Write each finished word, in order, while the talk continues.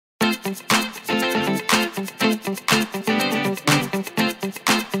Hello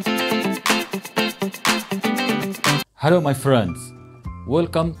my friends,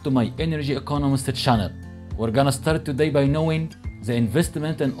 welcome to my Energy Economist channel. We're gonna start today by knowing the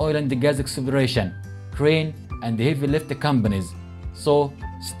investment in oil and gas exploration, crane and heavy lift companies. So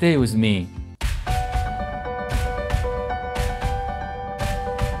stay with me.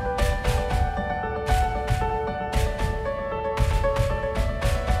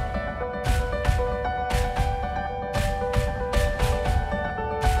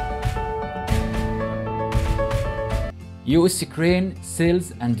 US crane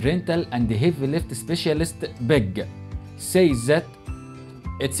sales and rental and heavy lift specialist Bigge says that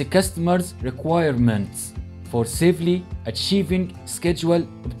its customers' requirements for safely achieving schedule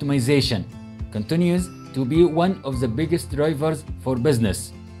optimization continues to be one of the biggest drivers for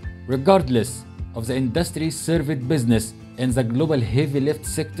business, regardless of the industry served. Business in the global heavy lift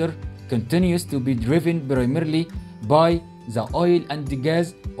sector continues to be driven primarily by the oil and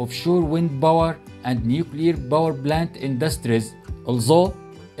gas, offshore wind power, and nuclear power plant industries, although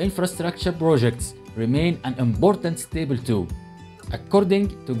infrastructure projects remain an important staple too. According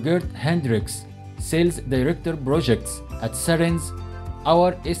to Gert Hendrickx, Sales Director Projects at Sarens,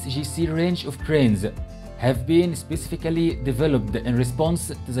 our SGC range of cranes have been specifically developed in response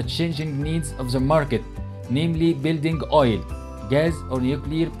to the changing needs of the market, namely building oil, gas or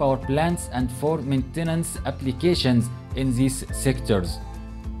nuclear power plants and for maintenance applications in these sectors.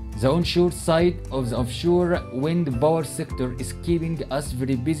 The onshore side of the offshore wind power sector is keeping us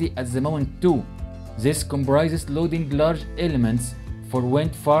very busy at the moment too. This comprises loading large elements for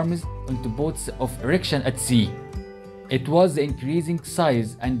wind farms onto boats of erection at sea. It was the increasing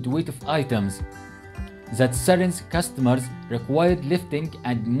size and weight of items that Sarens customers required lifting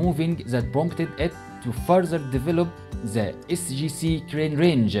and moving that prompted it to further develop the SGC crane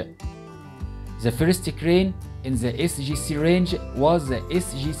range. The first crane in the SGC range was the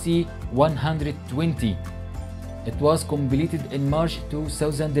SGC 120. It was completed in March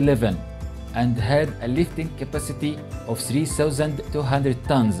 2011 and had a lifting capacity of 3,200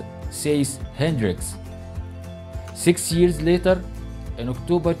 tons, says Hendrickx. 6 years later, in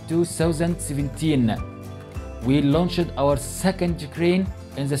October 2017, we launched our second crane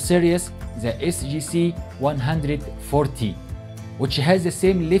in the series, the SGC 140, which has the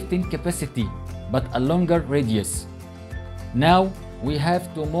same lifting capacity but a longer radius. Now we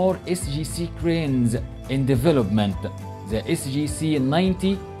have two more SGC cranes in development, the SGC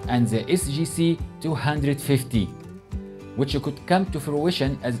 90 and the SGC 250, which could come to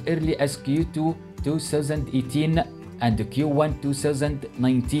fruition as early as Q2 2018 and Q1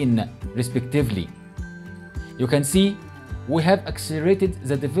 2019 respectively. You can see we have accelerated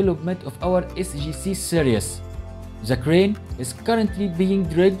the development of our SGC series. The crane is currently being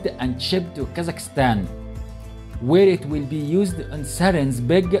rigged and shipped to Kazakhstan, where it will be used on Sarens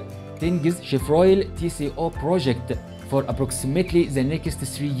Bigge Tengiz Chevroil TCO project for approximately the next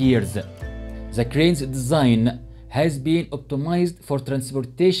 3 years. The crane's design has been optimized for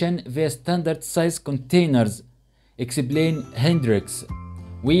transportation via standard size containers, explained Hendrickx.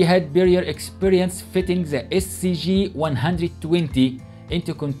 We had prior experience fitting the SCG 120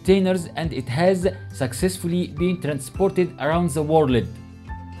 into containers and it has successfully been transported around the world.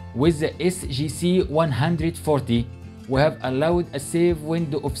 With the SGC 140, we have allowed a safe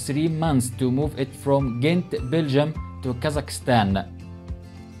window of 3 months to move it from Ghent, Belgium to Kazakhstan.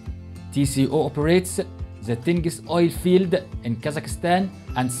 TCO operates the Tengiz oil field in Kazakhstan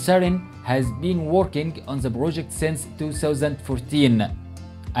and Sarens has been working on the project since 2014.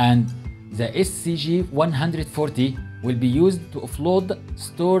 And the SCG 140 will be used to offload,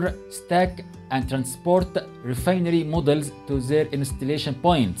 store, stack, and transport refinery models to their installation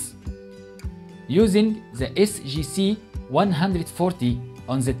points. Using the SGC 140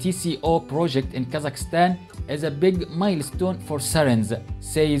 on the TCO project in Kazakhstan is a big milestone for Sarens,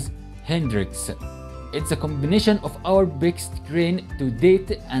 says Hendrickx. It's a combination of our biggest crane to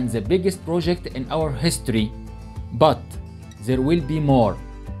date and the biggest project in our history. But there will be more.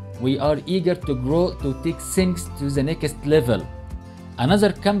 We are eager to grow to take things to the next level.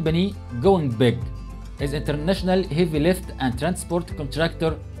 Another company going big is international heavy lift and transport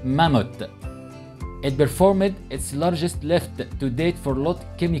contractor Mammoth. It performed its largest lift to date for Lot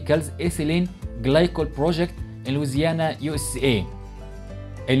Chemicals ethylene glycol project in Louisiana, USA.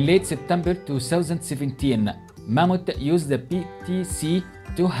 In late September 2017, Mammoth used the PTC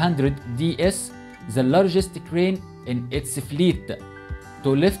 200DS, the largest crane in its fleet, to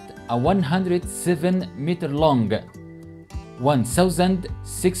lift a 107-meter long,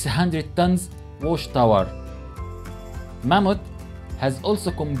 1,600 tons watchtower. Mammoth has also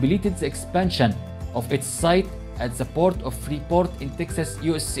completed the expansion of its site at the port of Freeport in Texas,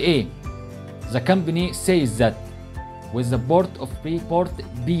 USA. The company says that with the port of Freeport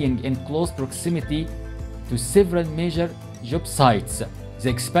being in close proximity to several major job sites, the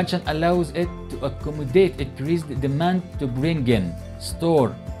expansion allows it to accommodate increased demand to bring in,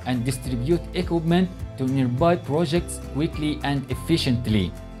 store, and distribute equipment to nearby projects quickly and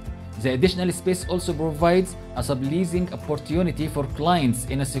efficiently. The additional space also provides a subleasing opportunity for clients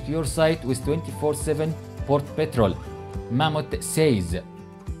in a secure site with 24/7 port patrol, Mammoth says.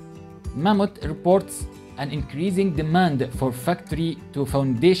 Mammoth reports an increasing demand for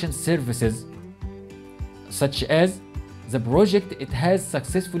factory-to-foundation services, such as the project it has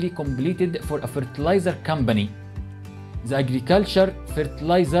successfully completed for a fertilizer company. The agriculture,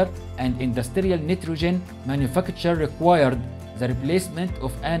 fertilizer, and industrial nitrogen manufacturer required the replacement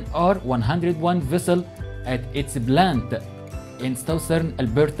of an R101 vessel at its plant in southern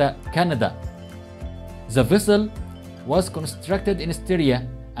Alberta, Canada. The vessel was constructed in Styria,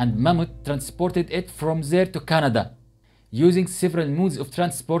 and Mammoth transported it from there to Canada, using several modes of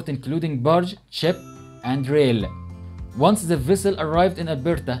transport including barge, ship, and rail. Once the vessel arrived in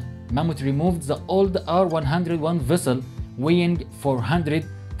Alberta, Mammoth removed the old R101 vessel weighing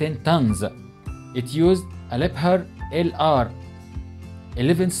 410 tons. It used a Liebherr LR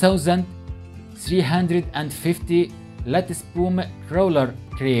 11,350 lattice boom crawler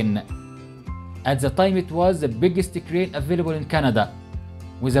crane. At the time, it was the biggest crane available in Canada,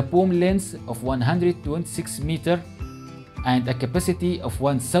 with a boom length of 126 meters and a capacity of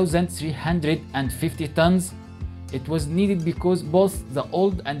 1,350 tons. It was needed because both the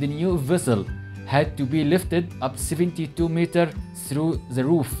old and the new vessel had to be lifted up 72 meters through the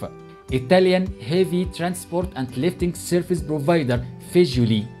roof. Italian heavy transport and lifting service provider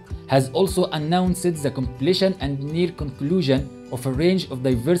Figiuli has also announced the completion and near conclusion of a range of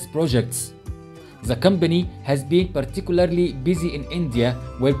diverse projects. The company has been particularly busy in India,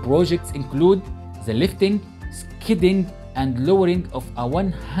 where projects include the lifting, skidding, and lowering of a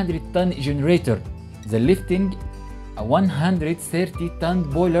 100-ton generator, the lifting a 130-ton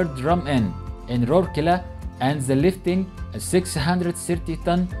boiler drum in Rourkela, and the lifting a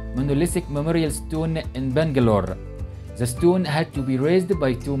 630-ton monolithic memorial stone in Bangalore. The stone had to be raised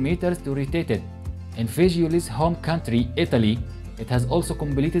by 2 meters to rotate it. In Figiuli's home country, Italy, it has also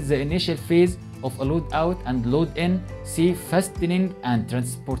completed the initial phase of a load out and load in sea fastening and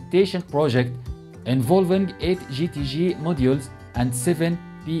transportation project involving 8 GTG modules and 7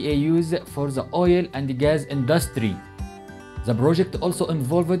 PAUs for the oil and gas industry. The project also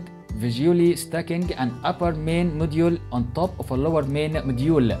involved visually stacking an upper main module on top of a lower main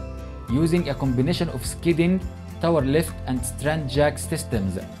module, using a combination of skidding, tower lift, and strand jack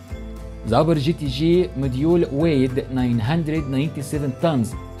systems. The upper GTG module weighed 997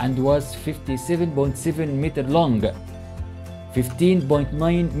 tons and was 57.7 meters long,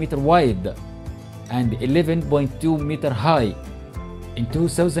 15.9 meters wide, and 11.2 meters high. In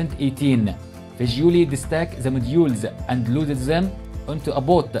 2018, Figiuli destacked the modules and loaded them onto a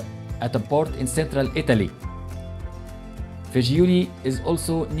boat at a port in central Italy. Figiuli is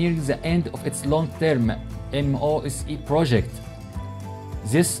also nearing the end of its long-term MOSE project.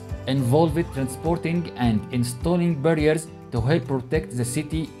 This involved transporting and installing barriers to help protect the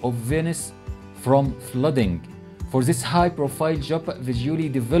city of Venice from flooding. For this high-profile job, Figiuli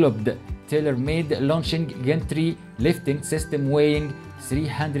developed tailor-made launching gantry lifting system weighing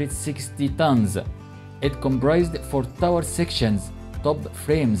 360 tons. It comprised 4 tower sections, top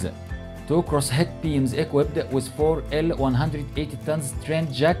frames, 2 crosshead beams equipped with 4 L180 ton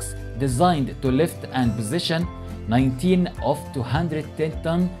strand jacks designed to lift and position 19 of 210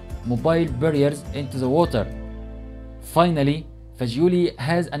 ton mobile barriers into the water. Finally, Figiuli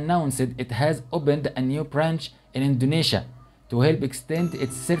has announced it has opened a new branch in Indonesia to help extend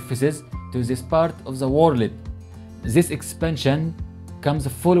its services to this part of the world. This expansion comes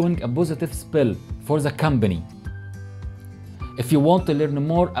following a positive spell for the company. If you want to learn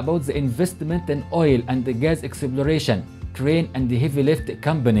more about the investment in oil and gas exploration, crane and heavy lift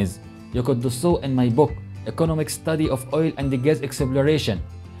companies, you could do so in my book, Economic Study of Oil and Gas Exploration,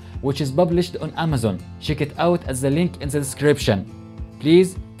 which is published on Amazon. Check it out at the link in the description.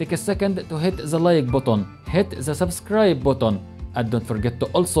 Please take a second to hit the like button, hit the subscribe button, and don't forget to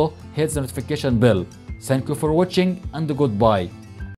also hit the notification bell. Thank you for watching and goodbye.